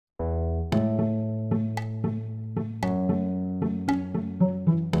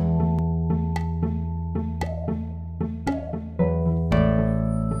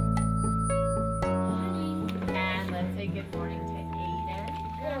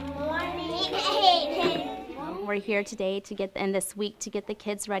We're here today this week to get the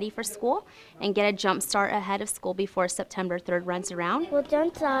kids ready for school and get a jump start ahead of school before September 3rd runs around. Well,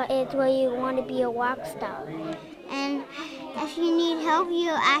 jump start is where you want to be a rock star. And if you need help,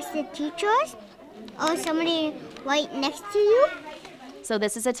 you ask the teachers or somebody right next to you. So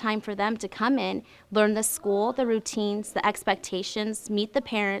this is a time for them to come in, learn the school, the routines, the expectations, meet the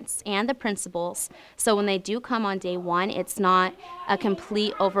parents and the principals. So when they do come on day one, it's not a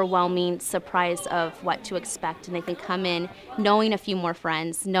complete overwhelming surprise of what to expect. And they can come in knowing a few more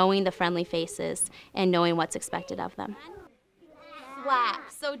friends, knowing the friendly faces, and knowing what's expected of them. Flap.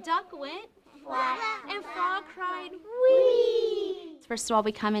 So duck went flap, and frog cried wee. First of all,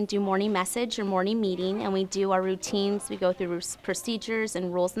 we come and do morning message or morning meeting, and we do our routines. We go through procedures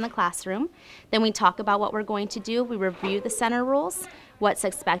and rules in the classroom. Then we talk about what we're going to do. We review the center rules, what's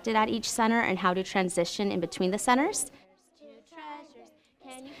expected at each center, and how to transition in between the centers.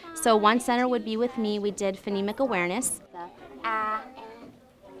 So one center would be with me. We did phonemic awareness.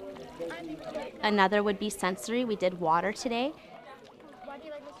 Another would be sensory. We did water today.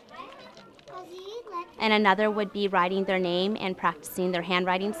 And another would be writing their name and practicing their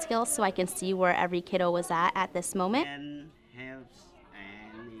handwriting skills so I can see where every kiddo was at this moment.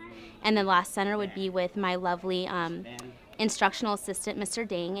 And the last center would be with my lovely instructional assistant, Mr.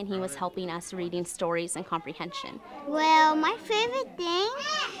 Dang, and he was helping us reading stories and comprehension. Well, my favorite thing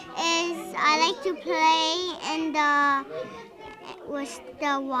is I like to play in with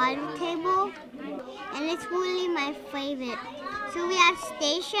the water table, and it's really my favorite. So we have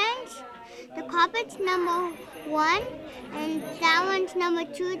stations. The carpet's number 1, and that one's number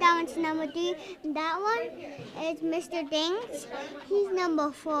 2, that one's number 3, and that one is Mr. Ding's. He's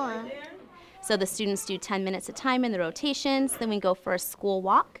number 4. So the students do 10 minutes at a time in the rotations, then we go for a school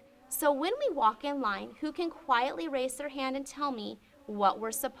walk. So when we walk in line, who can quietly raise their hand and tell me what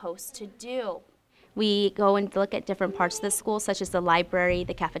we're supposed to do? We go and look at different parts of the school, such as the library,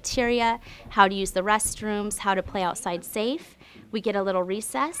 the cafeteria, how to use the restrooms, how to play outside safe. We get a little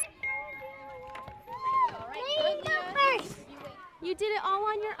recess. You did it all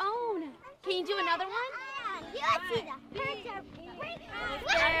on your own. Can you do another one?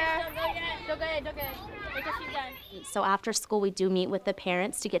 So after school, we do meet with the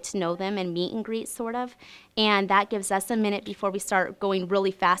parents to get to know them and meet and greet, sort of. And that gives us a minute before we start going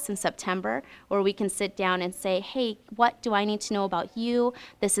really fast in September, where we can sit down and say, hey, what do I need to know about you?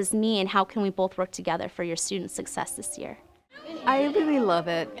 This is me, and how can we both work together for your student success this year? I really love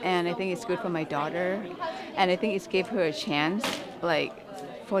it, and I think it's good for my daughter, and I think it's give her a chance, like,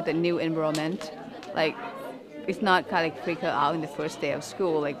 for the new environment. Like, it's not kind of like freak her out in the first day of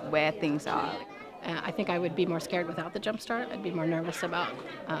school, like where things are. I think I would be more scared without the jump start. I'd be more nervous about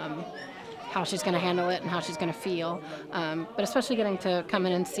how she's going to handle it and how she's going to feel. But especially getting to come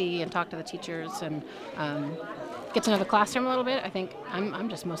in and see and talk to the teachers and get to know the classroom a little bit, I think I'm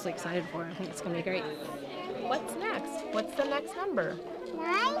just mostly excited for it. I think it's going to be great. What's next? What's the next number?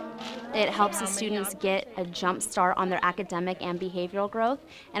 9. It helps the students get a jump start on their academic and behavioral growth,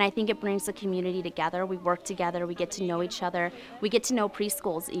 and I think it brings the community together. We work together, we get to know each other, we get to know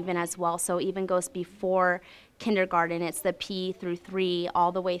preschools even as well, so it even goes before kindergarten. It's the P through 3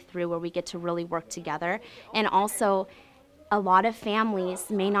 all the way through where we get to really work together. And also, a lot of families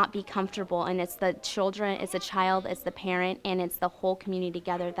may not be comfortable, and it's the children, it's the child, it's the parent, and it's the whole community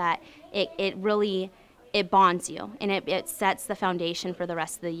together that it really bonds you, and it sets the foundation for the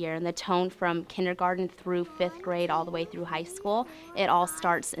rest of the year. And the tone from kindergarten through 5th grade all the way through high school, it all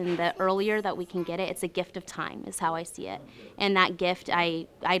starts in the earlier that we can get it. It's a gift of time is how I see it. And that gift, I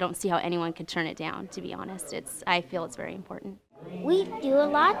don't see how anyone could turn it down, to be honest. I feel it's very important. We do a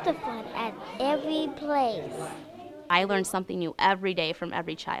lot of fun at every place. I learn something new every day from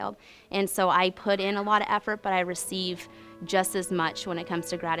every child. And so I put in a lot of effort, but I receive just as much when it comes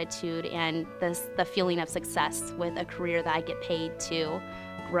to gratitude and the feeling of success with a career that I get paid to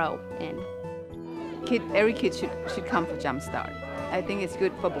grow in. Every kid should come for Jump Start. I think it's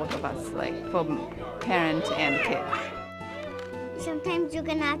good for both of us, like for parents and kids. Sometimes you're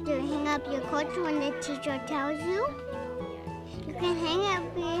going to have to hang up your coat when the teacher tells you. You can hang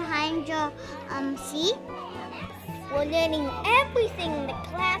it behind your seat. We're learning everything in the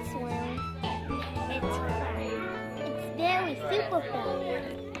classroom. It's fun. It's very super fun.